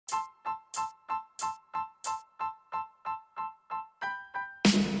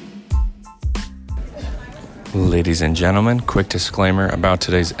Ladies and gentlemen, quick disclaimer about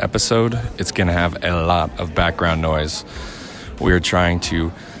today's episode. It's going to have a lot of background noise. We're trying to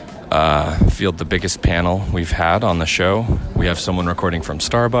field the biggest panel we've had on the show. We have someone recording from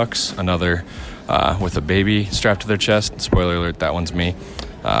Starbucks, another with a baby strapped to their chest. Spoiler alert, that one's me.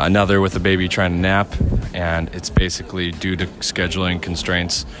 Another with a baby trying to nap, and it's basically due to scheduling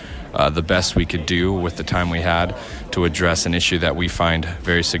constraints, the best we could do with the time we had to address an issue that we find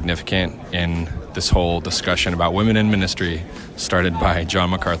very significant in this whole discussion about women in ministry started by John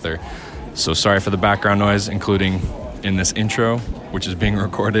MacArthur. So sorry for the background noise, including in this intro, which is being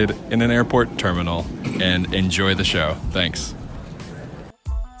recorded in an airport terminal, and enjoy the show. Thanks.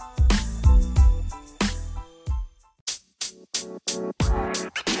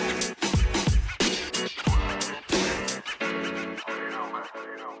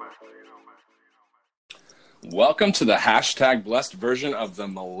 Welcome to the hashtag blessed version of the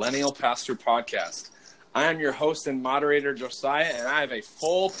Millennial Pastor Podcast. I am your host and moderator, Josiah, and I have a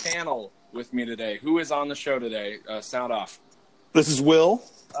full panel with me today. Who is on the show today? Sound off. This is Will.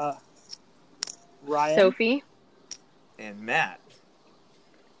 Ryan. Sophie. And Matt.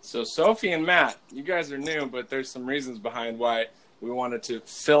 So Sophie and Matt, you guys are new, but there's some reasons behind why we wanted to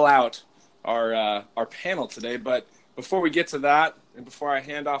fill out our panel today. But before we get to that, and before I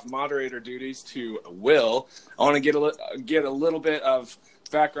hand off moderator duties to Will, I want to get a little bit of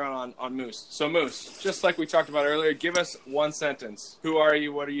background on Moose. So Moose, just like we talked about earlier, give us one sentence. Who are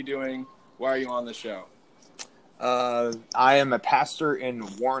you? What are you doing? Why are you on the show? I am a pastor in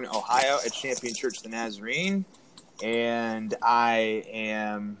Warren, Ohio at Champion Church of the Nazarene, and I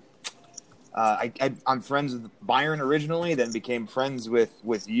am I'm friends with Byron originally, then became friends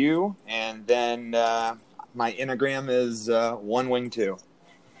with you, and then my Enneagram is 1 wing 2.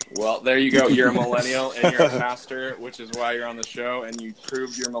 Well, there you go. You're a millennial and you're a pastor, which is why you're on the show, and you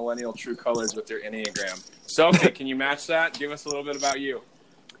proved your millennial true colors with your Enneagram. Sophie, can you match that? Give us a little bit about you.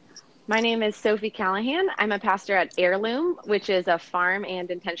 My name is Sophie Callahan. I'm a pastor at Heirloom, which is a farm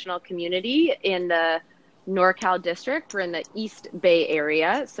and intentional community in the NorCal district. We're in the East Bay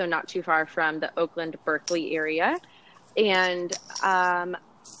area, so not too far from the Oakland-Berkeley area. And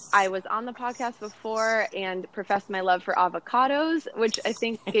I was on the podcast before and professed my love for avocados, which I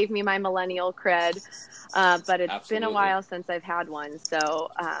think gave me my millennial cred. But it's been a while since I've had one.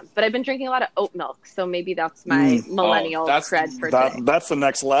 So, but I've been drinking a lot of oat milk. So maybe that's my millennial cred for today. That's the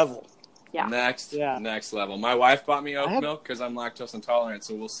next level. Yeah. Next level. My wife bought me oat milk because I'm lactose intolerant.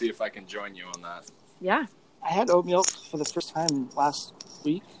 So we'll see if I can join you on that. Yeah. I had oat milk for the first time last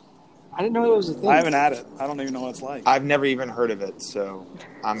week. I didn't know it was a thing. I haven't had it. I don't even know what it's like. I've never even heard of it, so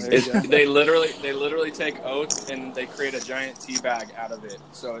they literally take oats and they create a giant tea bag out of it.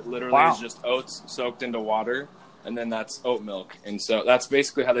 So it literally is just oats soaked into water, and then that's oat milk. And so that's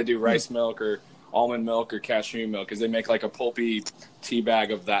basically how they do rice milk or almond milk or cashew milk, is they make like a pulpy tea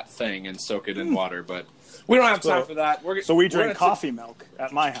bag of that thing and soak it in water. But we don't have time for that. We drink coffee milk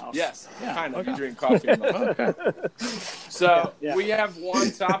at my house. Yes, kind of. Okay. You drink coffee milk. Okay. So we have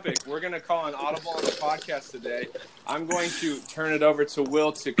one topic. We're going to call an audible on the podcast today. I'm going to turn it over to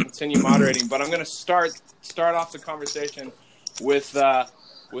Will to continue moderating, but I'm going to start off the conversation with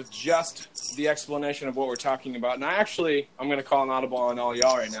just the explanation of what we're talking about. And I'm going to call an audible on all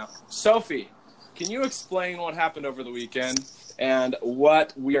y'all right now. Sophie, can you explain what happened over the weekend and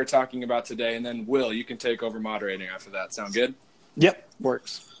what we are talking about today? And then, Will, you can take over moderating after that. Sound good? Yep,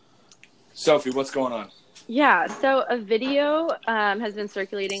 works. Sophie, what's going on? Yeah, so a video has been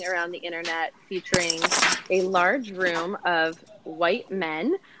circulating around the internet featuring a large room of white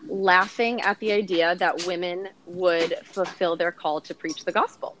men laughing at the idea that women would fulfill their call to preach the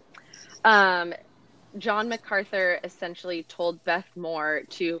gospel. John MacArthur essentially told Beth Moore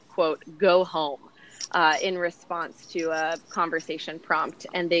to, quote, go home in response to a conversation prompt.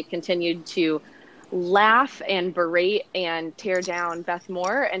 And they continued to laugh and berate and tear down Beth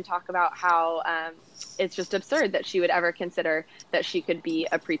Moore and talk about how it's just absurd that she would ever consider that she could be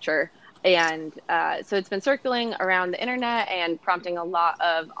a preacher. And so it's been circling around the internet and prompting a lot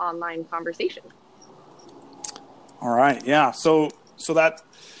of online conversation. All right. Yeah. So that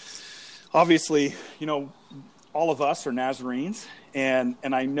obviously, all of us are Nazarenes. And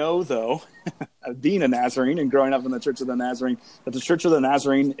I know, though, being a Nazarene and growing up in the Church of the Nazarene, that the Church of the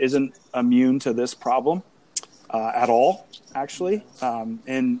Nazarene isn't immune to this problem at all, actually.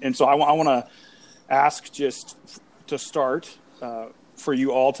 And so I want to ask, just to start, for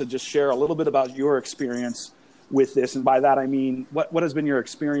you all to just share a little bit about your experience with this. And by that, I mean, what has been your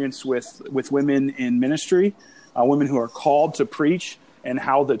experience with women in ministry, women who are called to preach, and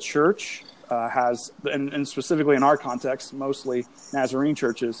how the church has, and specifically in our context, mostly Nazarene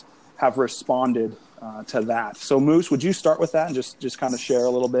churches, have responded to that. So Moose, would you start with that and just kind of share a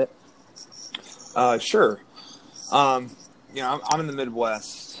little bit? Sure. I'm in the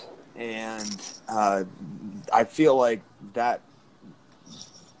Midwest, and I feel like that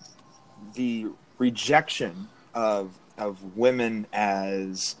the rejection of women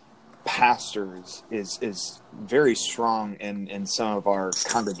as pastors is very strong in some of our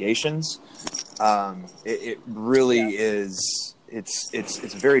congregations. It really is. It's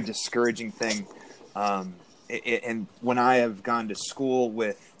a very discouraging thing. And when I have gone to school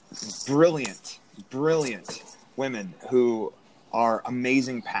with brilliant women who are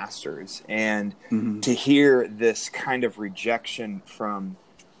amazing pastors, and to hear this kind of rejection from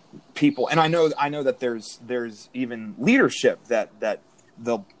people, and I know that there's even leadership that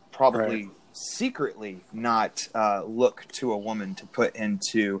they'll probably secretly not look to a woman to put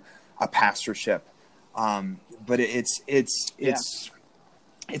into a pastorship, but it's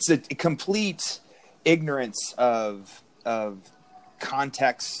a complete ignorance of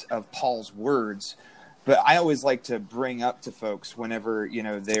context of Paul's words. But I always like to bring up to folks whenever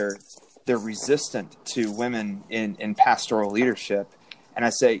they're resistant to women in pastoral leadership. And I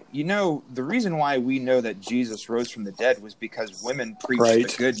say, the reason why we know that Jesus rose from the dead was because women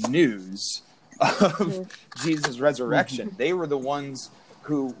preached the good news of Jesus' resurrection. They were the ones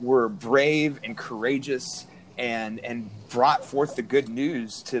who were brave and courageous and brought forth the good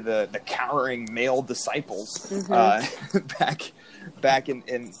news to the cowering male disciples back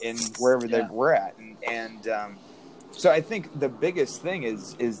in wherever they were at. And so I think the biggest thing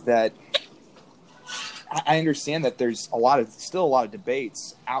is that I understand that there's still a lot of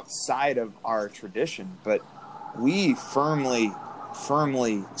debates outside of our tradition, but we firmly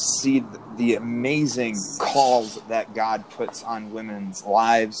see the amazing calls that God puts on women's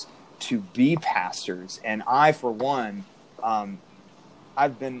lives to be pastors. And I, for one,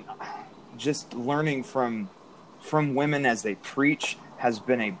 I've been just learning from women as they preach has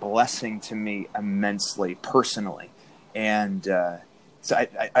been a blessing to me immensely, personally. And so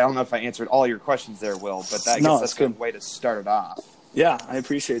I don't know if I answered all your questions there, Will, but that's a good way to start it off. Yeah, I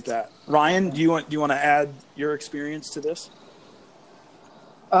appreciate that. Ryan, do you want to add your experience to this?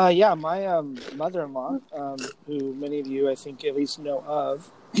 Yeah, my mother-in-law, who many of you I think at least know of,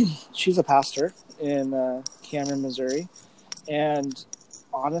 she's a pastor in Cameron, Missouri, and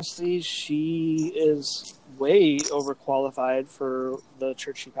honestly, she is way overqualified for the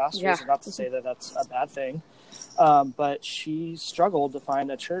church she pastors. Yeah. Not to say that that's a bad thing, but she struggled to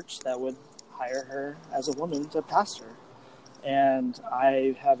find a church that would hire her as a woman to pastor. And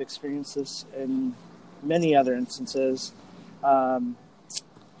I have experienced this in many other instances. I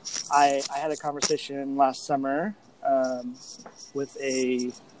had a conversation last summer with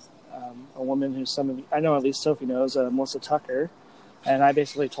a woman who I know at least Sophie knows, Melissa Tucker. And I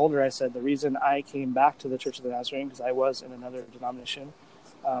basically told her, I said, the reason I came back to the Church of the Nazarene, because I was in another denomination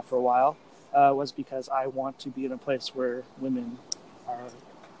for a while, was because I want to be in a place where women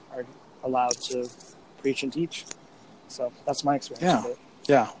are allowed to preach and teach. So that's my experience with it.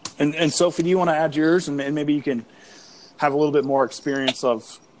 Yeah. And Sophie, do you want to add yours? And maybe you can have a little bit more experience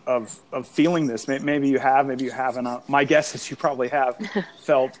of feeling this. Maybe you have, maybe you haven't. My guess is you probably have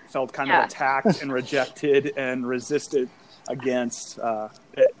felt kind of attacked and rejected and resisted against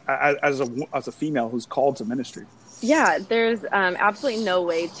as a female who's called to ministry. Yeah, there's absolutely no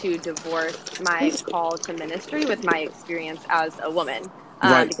way to divorce my call to ministry with my experience as a woman,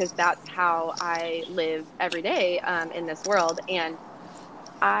 because that's how I live every day in this world. And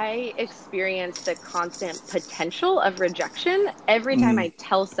I experience the constant potential of rejection every time I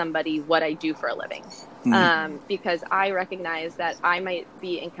tell somebody what I do for a living, because I recognize that I might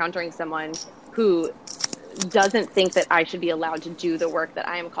be encountering someone who doesn't think that I should be allowed to do the work that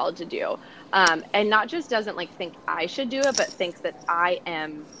I am called to do. And not just doesn't think I should do it, but thinks that I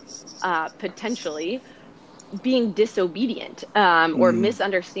am potentially being disobedient or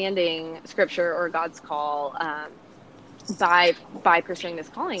misunderstanding scripture or God's call by pursuing this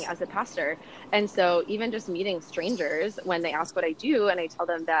calling as a pastor. And so even just meeting strangers when they ask what I do and I tell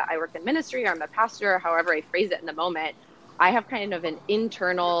them that I work in ministry or I'm a pastor, or however I phrase it in the moment, I have kind of an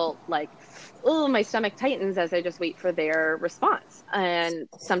internal my stomach tightens as I just wait for their response. And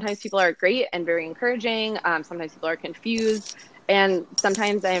sometimes people are great and very encouraging. Sometimes people are confused. And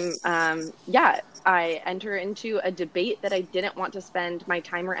sometimes I enter into a debate that I didn't want to spend my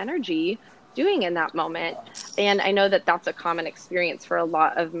time or energy doing in that moment. And I know that that's a common experience for a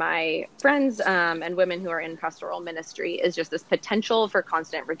lot of my friends and women who are in pastoral ministry, is just this potential for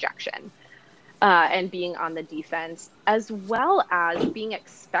constant rejection. And being on the defense, as well as being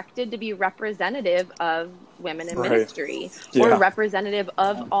expected to be representative of women in ministry or representative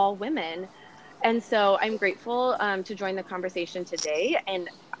of all women. And so I'm grateful to join the conversation today. And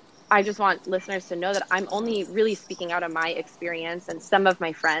I just want listeners to know that I'm only really speaking out of my experience and some of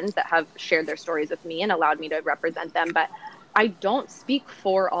my friends that have shared their stories with me and allowed me to represent them. But I don't speak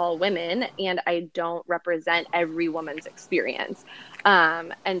for all women, and I don't represent every woman's experience.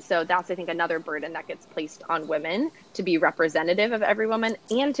 And so that's, I think, another burden that gets placed on women, to be representative of every woman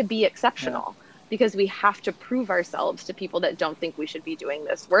and to be exceptional. Yeah. Because we have to prove ourselves to people that don't think we should be doing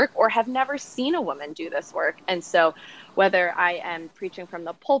this work or have never seen a woman do this work. And so whether I am preaching from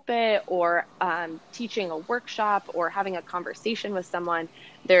the pulpit or teaching a workshop or having a conversation with someone,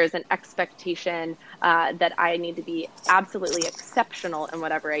 there is an expectation that I need to be absolutely exceptional in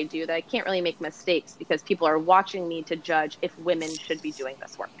whatever I do, that I can't really make mistakes because people are watching me to judge if women should be doing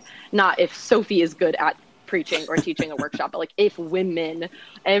this work, not if Sophie is good at preaching or teaching a workshop, but like if women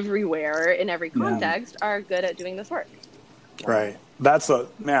everywhere in every context are good at doing this work. Right. That's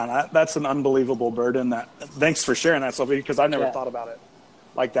that's an unbelievable burden. Thanks for sharing that, Sophie, because I never thought about it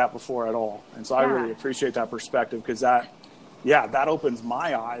like that before at all. And so I really appreciate that perspective, because that opens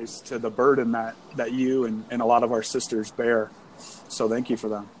my eyes to the burden that you and a lot of our sisters bear. So thank you for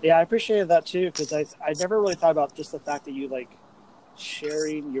that. Yeah, I appreciated that too, because I never really thought about just the fact that you like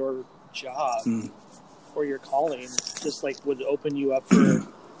sharing your job or your calling just like would open you up for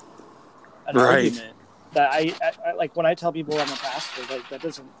an argument. That I like when I tell people I'm a pastor, like that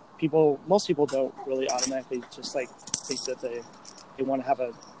doesn't most people don't really automatically just like think that they want to have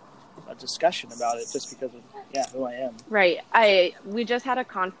a discussion about it just because of who I am. Right. We just had a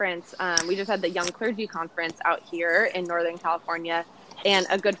conference. We just had the Young Clergy Conference out here in Northern California, and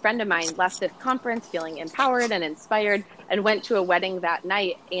a good friend of mine left this conference feeling empowered and inspired and went to a wedding that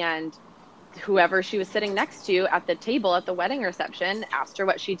night, and whoever she was sitting next to at the table at the wedding reception asked her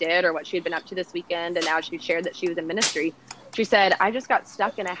what she did or what she had been up to this weekend. And now she shared that she was in ministry. She said, I just got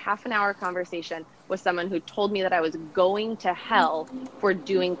stuck in a half-an-hour conversation with someone who told me that I was going to hell for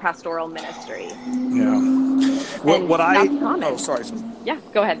doing pastoral ministry. Yeah. Oh, sorry. Yeah,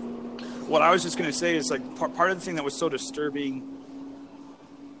 go ahead. What I was just going to say is like part of the thing that was so disturbing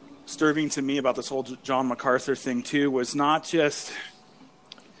to me about this whole John MacArthur thing too was not just,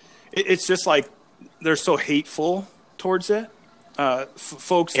 it's just like they're so hateful towards it.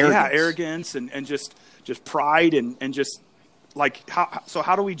 Folks, arrogance and just pride and just like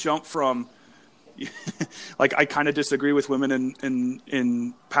how do we jump from like I kind of disagree with women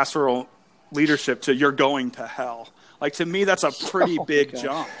in pastoral leadership to you're going to hell. Like to me that's a pretty big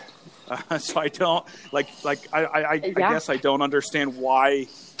jump. So I don't I guess I don't understand why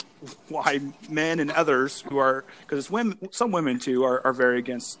men and others who are, because some women too are very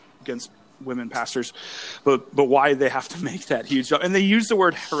against women pastors, but why they have to make that huge jump. And they use the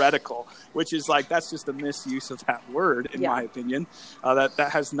word heretical, which is like, that's just a misuse of that word in my opinion. That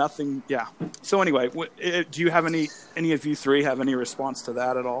has nothing. Yeah. So anyway, do you have any of you three have any response to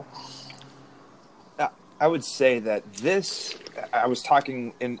that at all? I would say that I was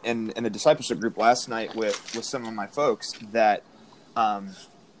talking in the discipleship group last night with some of my folks that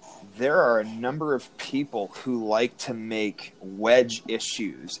there are a number of people who like to make wedge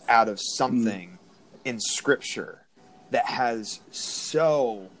issues out of something in Scripture that has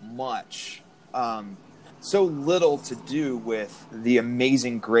so much, so little to do with the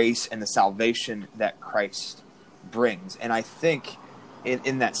amazing grace and the salvation that Christ brings. And I think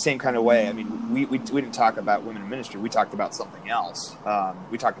in that same kind of way, I mean, we didn't talk about women in ministry. We talked about something else.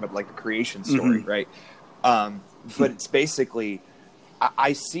 We talked about like the creation story, right? But it's basically,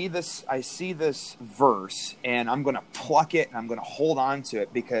 I see this verse and I'm going to pluck it and I'm going to hold on to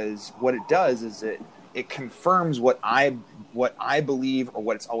it, because what it does is it confirms what I believe, or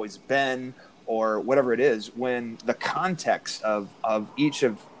what it's always been, or whatever it is, when the context of each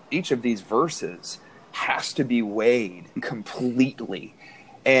of these verses has to be weighed completely.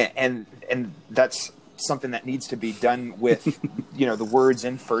 And that's something that needs to be done with, the words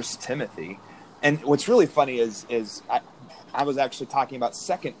in 1 Timothy. And what's really funny is I was actually talking about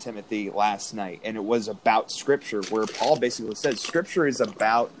 2 Timothy last night, and it was about Scripture, where Paul basically says Scripture is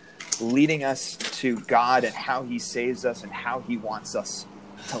about leading us to God and how he saves us and how he wants us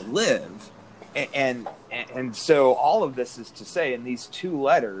to live. And so all of this is to say, in these two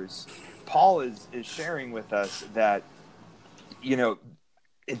letters, Paul is sharing with us that,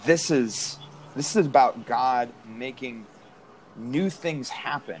 this is about God making new things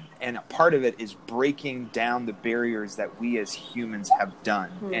happen, and a part of it is breaking down the barriers that we as humans have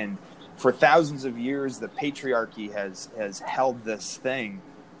done. And for thousands of years, the patriarchy has held this thing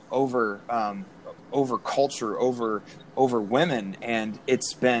over culture, over women, and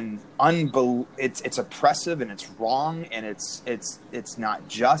it's been it's oppressive, and it's wrong, and it's not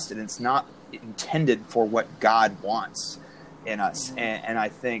just, and it's not intended for what God wants in us. And I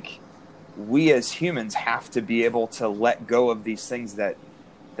think we as humans have to be able to let go of these things that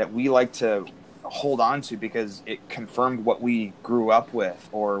we like to hold on to because it confirmed what we grew up with,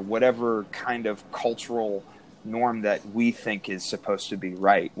 or whatever kind of cultural norm that we think is supposed to be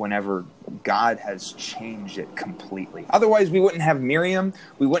right, whenever God has changed it completely. Otherwise, we wouldn't have Miriam,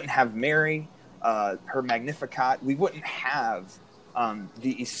 we wouldn't have Mary, her Magnificat, we wouldn't have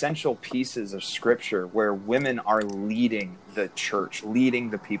the essential pieces of Scripture where women are leading the church, leading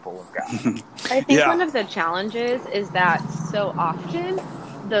the people of God. I think one of the challenges is that so often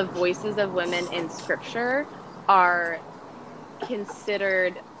the voices of women in Scripture are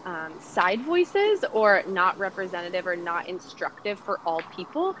considered side voices, or not representative or not instructive for all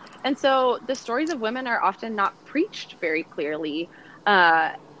people. And so the stories of women are often not preached very clearly.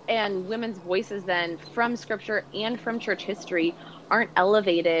 And women's voices then from Scripture and from church history aren't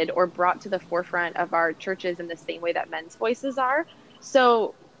elevated or brought to the forefront of our churches in the same way that men's voices are.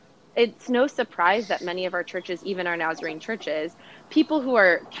 So it's no surprise that many of our churches, even our Nazarene churches, people who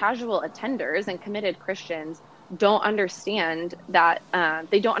are casual attenders and committed Christians don't understand that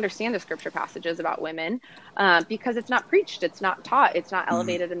they don't understand the Scripture passages about women because it's not preached, it's not taught, it's not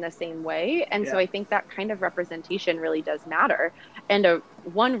elevated in the same way. And so I think that kind of representation really does matter. And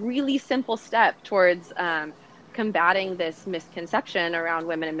one really simple step towards combating this misconception around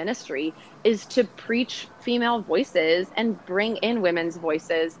women in ministry is to preach female voices and bring in women's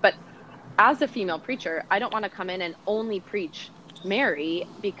voices. But as a female preacher, I don't want to come in and only preach Mary,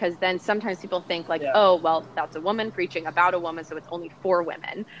 because then sometimes people think like, oh, well, that's a woman preaching about a woman, so it's only for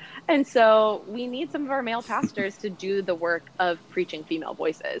women. And so we need some of our male pastors to do the work of preaching female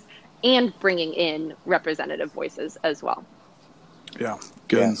voices and bringing in representative voices as well. Yeah,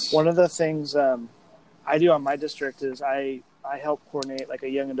 good. Yes. One of the things I do on my district is I help coordinate like a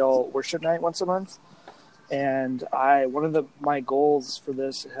young adult worship night once a month. And one of my goals for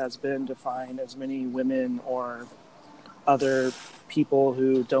this has been to find as many women or other people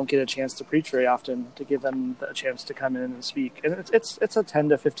who don't get a chance to preach very often, to give them a chance to come in and speak. And it's a 10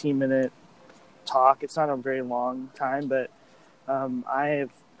 to 15 minute talk. It's not a very long time, but I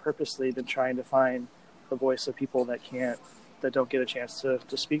have purposely been trying to find the voice of people that don't get a chance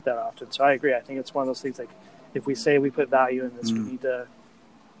to speak that often. So I agree. I think it's one of those things, like, if we say we put value in this, we need to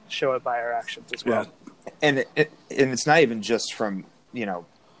show it by our actions as well. And it's not even just from,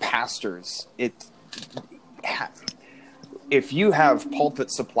 pastors. If you have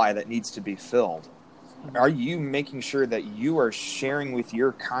pulpit supply that needs to be filled, are you making sure that you are sharing with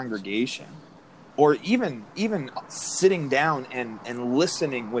your congregation, or even sitting down and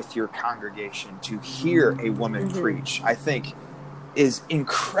listening with your congregation to hear a woman preach, I think is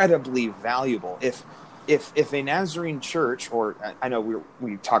incredibly valuable. If a Nazarene church, or I know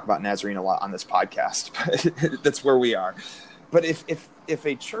we talk about Nazarene a lot on this podcast, but that's where we are. But if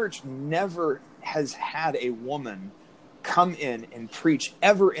a church never has had a woman come in and preach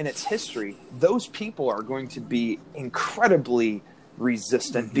ever in its history, those people are going to be incredibly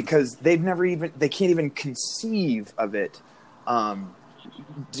resistant because they can't even conceive of it.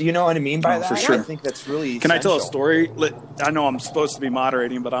 Do you know what I mean by that? For sure. I think that's really Can essential. I tell a story? I know I'm supposed to be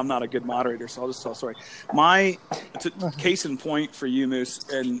moderating, but I'm not a good moderator, so I'll just tell a story. Case in point for you, Moose,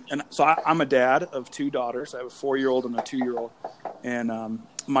 and so I'm a dad of two daughters. I have a 4-year-old and a 2-year-old, and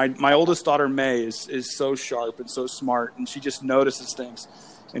my oldest daughter, May, is so sharp and so smart, and she just notices things.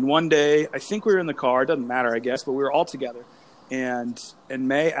 And one day, I think we were in the car, it doesn't matter, I guess, but we were all together, and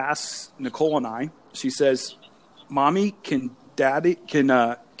May asks Nicole and I, she says, "Mommy, can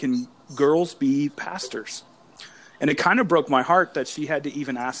girls be pastors?" And it kind of broke my heart that she had to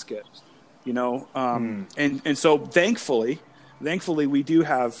even ask it, and so thankfully we do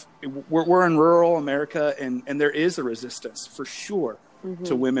have, we're in rural America, and there is a resistance for sure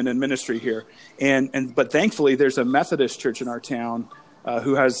to women in ministry here, but thankfully there's a Methodist church in our town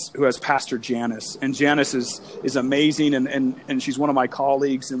who has Pastor Janice, and Janice is amazing, and she's one of my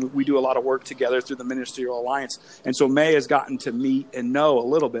colleagues, and we do a lot of work together through the Ministerial Alliance. And so May has gotten to meet and know a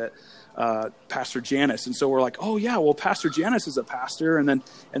little bit Pastor Janice, and so we're like, oh yeah, well, Pastor Janice is a pastor. And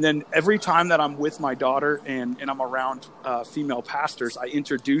then every time that I'm with my daughter and I'm around female pastors, I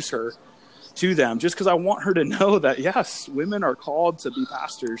introduce her to them, just because I want her to know that yes, women are called to be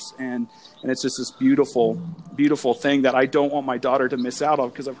pastors, and it's just this beautiful, beautiful thing that I don't want my daughter to miss out on,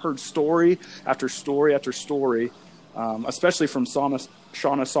 because I've heard story after story after story, especially from Shauna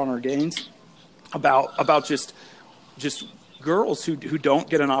Sonner Gaines, about just girls who don't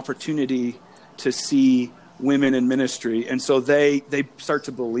get an opportunity to see women in ministry, and so they start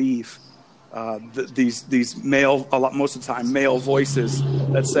to believe these male, most of the time male voices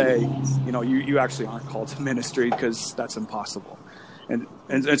that say, you actually aren't called to ministry because that's impossible.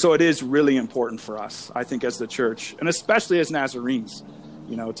 And so it is really important for us, I think, as the church, and especially as Nazarenes,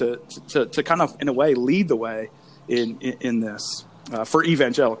 to kind of, in a way, lead the way in this for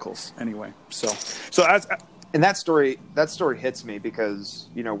evangelicals anyway. So and that story hits me because,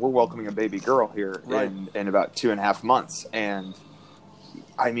 we're welcoming a baby girl here in about 2.5 months. And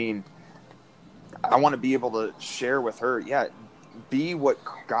I mean, I want to be able to share with her, be what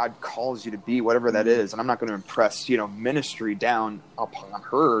God calls you to be, whatever that is. And I'm not going to impress, ministry down upon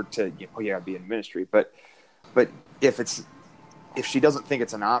her to, be in ministry. But if she doesn't think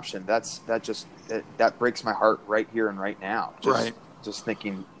it's an option, that breaks my heart right here and right now. Just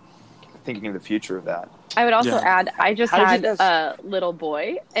thinking of the future of that. I would also add, I just had a little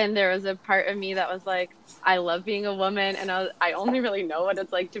boy, and there was a part of me that was like, I love being a woman, and I only really know what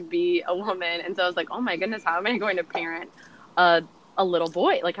it's like to be a woman. And so I was like, oh my goodness, how am I going to parent a little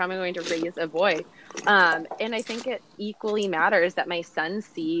boy? Like, how am I going to raise a boy? And I think it equally matters that my sons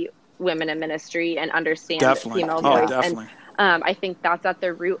see women in ministry and understand female voice. Definitely. And I think that's at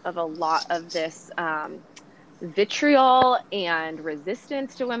the root of a lot of this vitriol and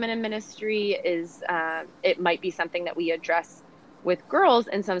resistance to women in ministry. Is it might be something that we address with girls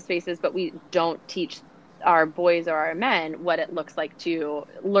in some spaces, but we don't teach our boys or our men what it looks like to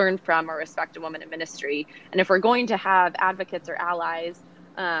learn from or respect a woman in ministry. And if we're going to have advocates or allies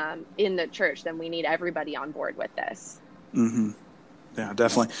in the church, then we need everybody on board with this. Mm-hmm. Yeah,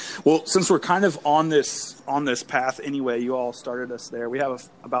 definitely. Well, since we're kind of on this path anyway, you all started us there. We have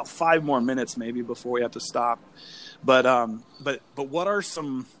about 5 more minutes maybe before we have to stop. But what are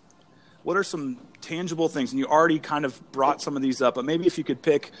some tangible things? And you already kind of brought some of these up, but maybe if you could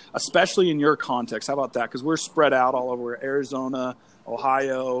pick, especially in your context, how about that? Because we're spread out all over Arizona,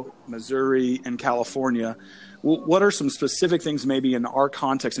 Ohio, Missouri, and California. What are some specific things maybe in our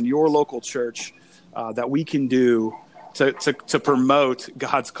context, in your local church, that we can do to promote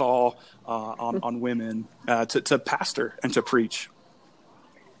God's call on women to pastor and to preach?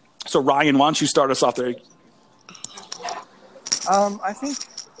 So Ryan, why don't you start us off there? I think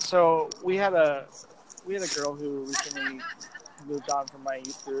so. We had a girl who recently moved on from my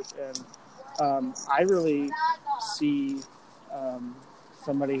youth group, and I really see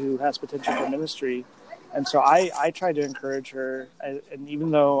somebody who has potential for ministry. And so I tried to encourage her, and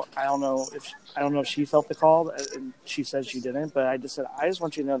even though I don't know if she felt the call, and she said she didn't, but I just said, I just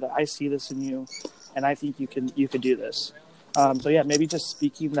want you to know that I see this in you, and I think you could do this. So yeah, maybe just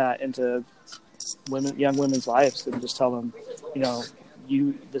speaking that into young women's lives, and just tell them,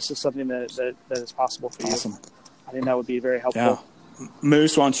 this is something that is possible for you. Awesome. I think that would be very helpful. Yeah.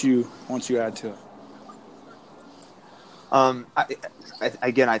 Moose, why don't you add to it?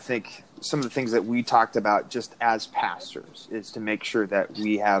 I think some of the things that we talked about just as pastors is to make sure that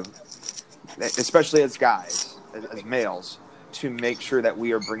we have, especially as guys, as males, to make sure that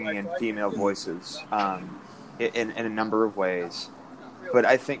we are bringing in female voices in a number of ways. But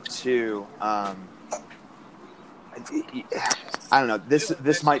I think too, I don't know,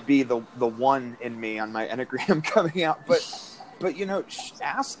 this might be the one in me on my Enneagram coming out, but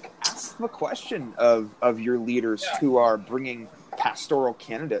ask the question of your leaders who are bringing pastoral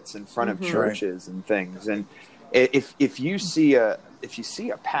candidates in front of churches and things. And if you see a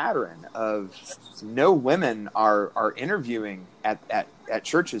pattern of no women are interviewing at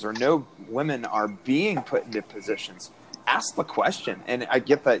churches, or no women are being put into positions, ask the question. And I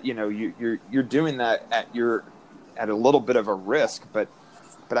get that you're doing that at a little bit of a risk, but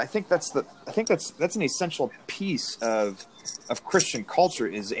I think that's an essential piece of Christian culture,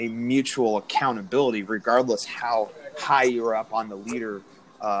 is a mutual accountability, regardless how high you're up on the leader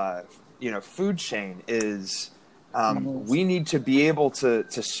food chain. Is we need to be able to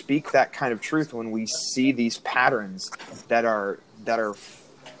speak that kind of truth when we see these patterns that are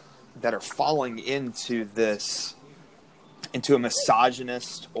falling into a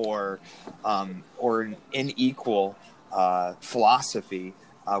misogynist or an unequal philosophy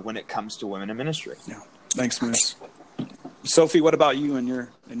when it comes to women in ministry. Yeah. Thanks, Moose. Sophie, what about you in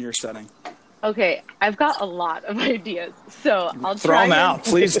your setting? Okay, I've got a lot of ideas, so I'll throw them out.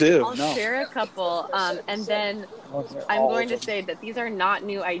 Please do. I'll share a couple, and then I'm going to say that these are not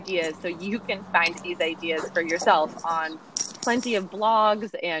new ideas, so you can find these ideas for yourself on plenty of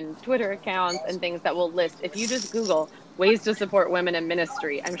blogs and Twitter accounts and things that will list. If you just Google ways to support women in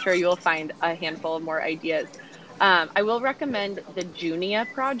ministry, I'm sure you'll find a handful of more ideas. I will recommend the Junia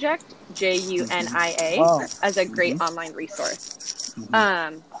Project, JUNIA, as a great online resource.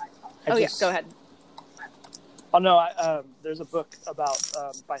 Go ahead. Oh no, there's a book about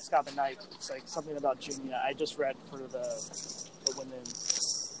by Scott McKnight. It's like something about Junia. I just read for the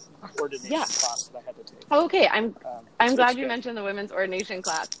women's ordination class that I had to take. Oh, okay, I'm glad you good. mentioned the women's ordination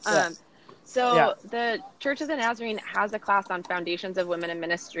class. Yeah. The Church of the Nazarene has a class on foundations of women in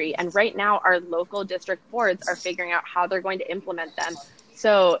ministry, and right now our local district boards are figuring out how they're going to implement them.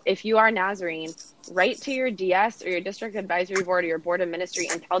 So if you are Nazarene, write to your DS or your district advisory board or your board of ministry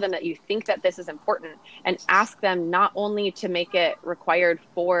and tell them that you think that this is important, and ask them not only to make it required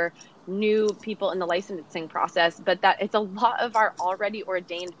for new people in the licensing process, but that it's a lot of our already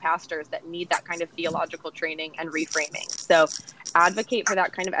ordained pastors that need that kind of theological training and reframing. So advocate for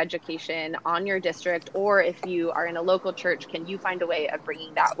that kind of education on your district, or if you are in a local church, can you find a way of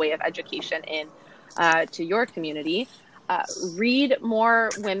bringing that way of education in to your community? Read more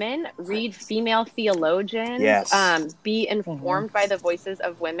women, read female theologians, Yes. Be informed by the voices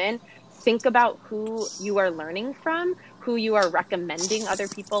of women. Think about who you are learning from, who you are recommending other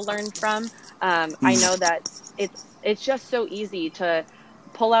people learn from. I know that it's just so easy to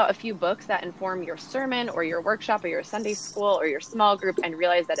pull out a few books that inform your sermon or your workshop or your Sunday school or your small group and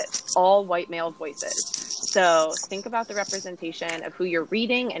realize that it's all white male voices. So think about the representation of who you're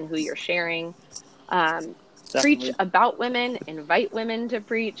reading and who you're sharing. Preach about women, invite women to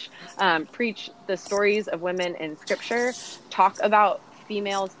preach, preach the stories of women in scripture, talk about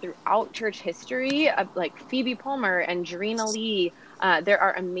females throughout church history, like Phoebe Palmer and Jarena Lee. There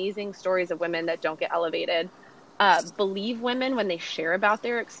are amazing stories of women that don't get elevated. Believe women when they share about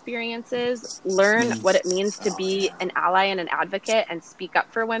their experiences, learn what it means to be an ally and an advocate and speak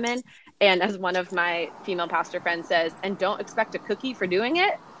up for women. And as one of my female pastor friends says, and don't expect a cookie for doing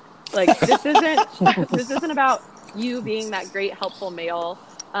it. Like this isn't about you being that great, helpful male.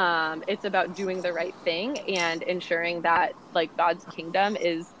 It's about doing the right thing and ensuring that like God's kingdom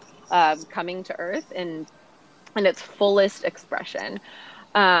is coming to earth in its fullest expression.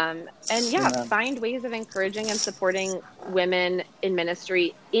 Find ways of encouraging and supporting women in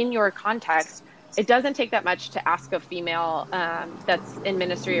ministry in your context. It doesn't take that much to ask a female that's in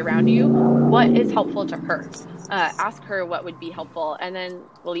ministry around you what is helpful to her. Ask her what would be helpful, and then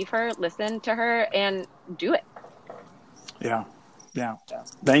believe her, listen to her, and do it. Yeah.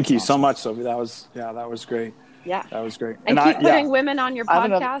 Thank you so much, Sophie. That was great. Yeah, that was great. And keep putting women on your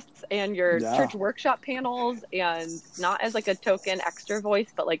podcasts and your church workshop panels, and not as like a token extra voice,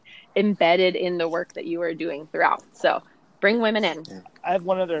 but like embedded in the work that you are doing throughout. So bring women in. I have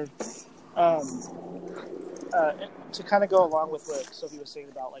one other. To kind of go along with what Sophie was saying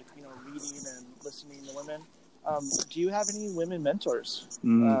about reading and listening to women. Do you have any women mentors?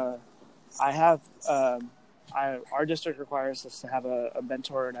 I have. Our district requires us to have a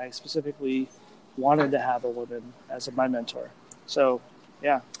mentor, and I specifically wanted to have a woman as my mentor. So,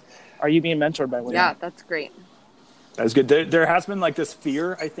 yeah. Are you being mentored by women? Yeah, that's great. That's good. There has been like this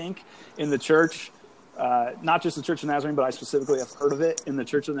fear, I think, in the church, not just the Church of Nazarene, but I specifically have heard of it in the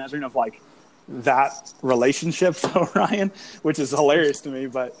Church of Nazarene of like that relationship, so Ryan, which is hilarious to me,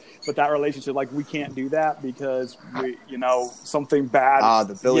 but that relationship, like we can't do that because we, something bad.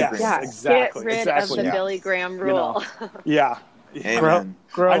 The Billy Graham. Yeah, exactly. Get rid of the Billy Graham rule. Yeah. Amen.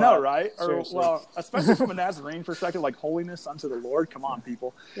 I know, right? Seriously. Especially from a Nazarene perspective, like holiness unto the Lord. Come on,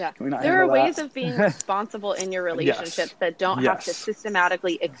 people. Yeah. Can we not there are handle ways that? of being responsible in your relationships that don't have to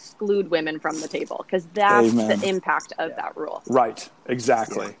systematically exclude women from the table, because that's the impact of that rule. Right.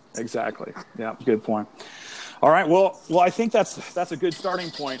 Exactly. Yeah. Good point. All right. Well, I think that's a good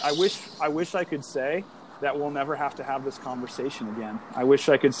starting point. I wish I could say that we'll never have to have this conversation again. I wish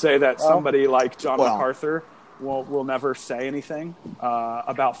I could say that somebody like John MacArthur will never say anything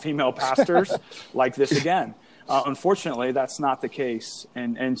about female pastors like this again. Unfortunately, that's not the case,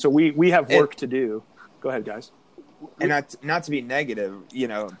 and so we have work to do. Go ahead, guys. And not to be negative,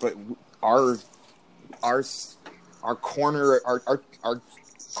 but our corner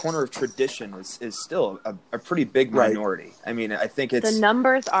of tradition is still a pretty big minority. I mean, I think the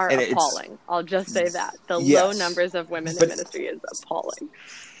numbers are appalling. I'll just say that the low numbers of women in ministry is appalling.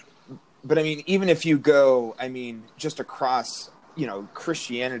 But I mean, even if you go, just across,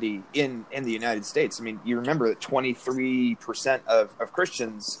 Christianity in the United States, I mean, you remember that 23% of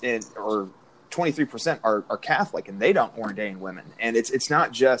Christians or 23% are Catholic, and they don't ordain women. And it's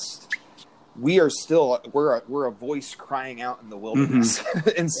not just, we're a voice crying out in the wilderness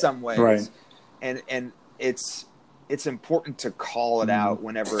in some ways. Right. And it's important to call it out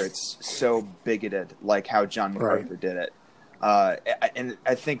whenever it's so bigoted, like how John MacArthur did it. And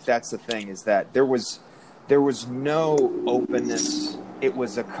I think that's the thing, is that there was no openness. It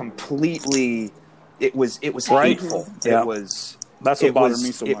was it was hateful. Yeah. It was, that's what bothered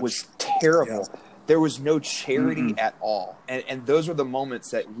me so much. It was terrible. Yeah. There was no charity at all. And those are the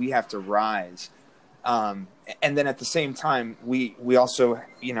moments that we have to rise. And then at the same time, we also,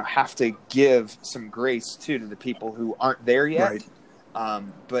 have to give some grace too to the people who aren't there yet. Right.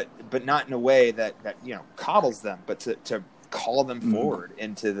 But not in a way that coddles them, but to call them forward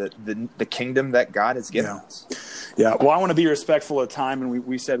into the kingdom that God has given us. Yeah. Well, I want to be respectful of time, and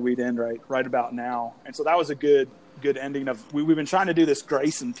we said we'd end right about now. And so that was a good ending of, we've been trying to do this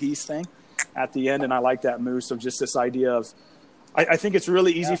grace and peace thing at the end. And I like that, Moose, of just this idea of, I think it's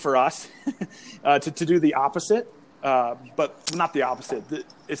really easy for us to do the opposite, but not the opposite.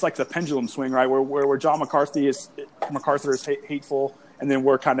 It's like the pendulum swing, right? Where John MacArthur is hateful, and then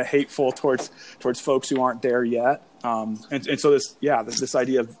we're kind of hateful towards folks who aren't there yet. And so this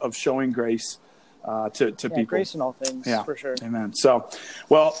idea of showing grace to people. Grace in all things, for sure. Amen. So,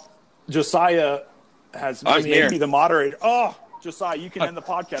 well, Josiah has made me the moderator. Oh, Josiah, you can end the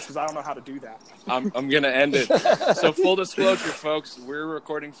podcast because I don't know how to do that. I'm going to end it. So full disclosure, folks, we're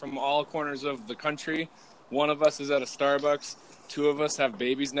recording from all corners of the country. One of us is at a Starbucks. Two of us have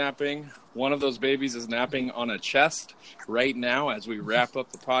babies napping. One of those babies is napping on a chest right now as we wrap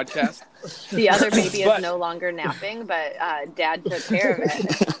up the podcast. The other baby is no longer napping, but Dad took care of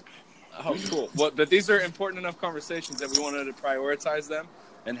it. Oh, cool. Well, but these are important enough conversations that we wanted to prioritize them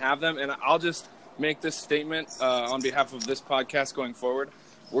and have them. And I'll just make this statement on behalf of this podcast going forward.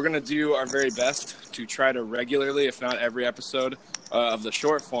 We're going to do our very best to try to regularly, if not every episode of the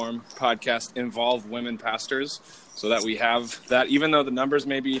short form podcast, involve women pastors, so that we have that. Even though the numbers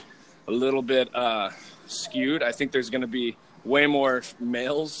may be a little bit skewed, I think there's going to be way more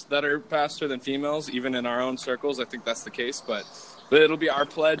males that are pastor than females, even in our own circles. I think that's the case, but it'll be our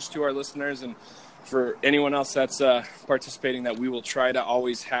pledge to our listeners and for anyone else that's participating, that we will try to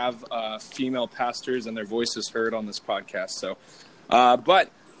always have female pastors and their voices heard on this podcast. So, but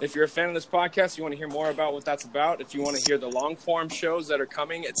if you're a fan of this podcast, you want to hear more about what that's about, if you want to hear the long form shows that are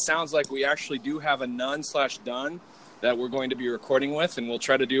coming, it sounds like we actually do have a nun/done that we're going to be recording with, and we'll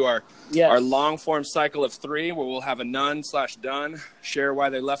try to do our long form cycle of 3, where we'll have a nun/done share why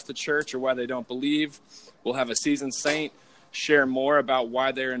they left the church or why they don't believe. We'll have a seasoned saint share more about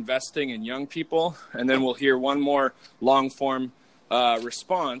why they're investing in young people, and then we'll hear one more long form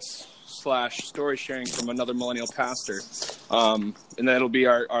response / story sharing from another millennial pastor, and then it'll be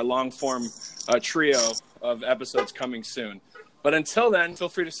our long form trio of episodes coming soon. But until then, feel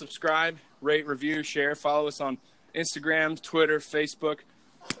free to subscribe, rate, review, share, follow us on Instagram, Twitter, Facebook,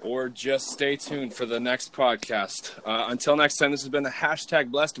 or just stay tuned for the next podcast. Until next time, this has been the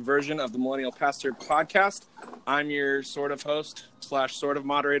 #blessed version of the Millennial Pastor Podcast. I'm your sort of host / sort of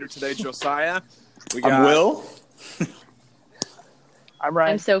moderator today, Josiah. I'm Will. I'm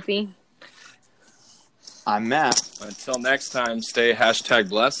Ryan. I'm Sophie. I'm Matt. Until next time, stay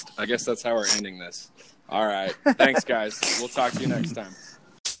 #blessed. I guess that's how we're ending this. All right. Thanks, guys. We'll talk to you next time.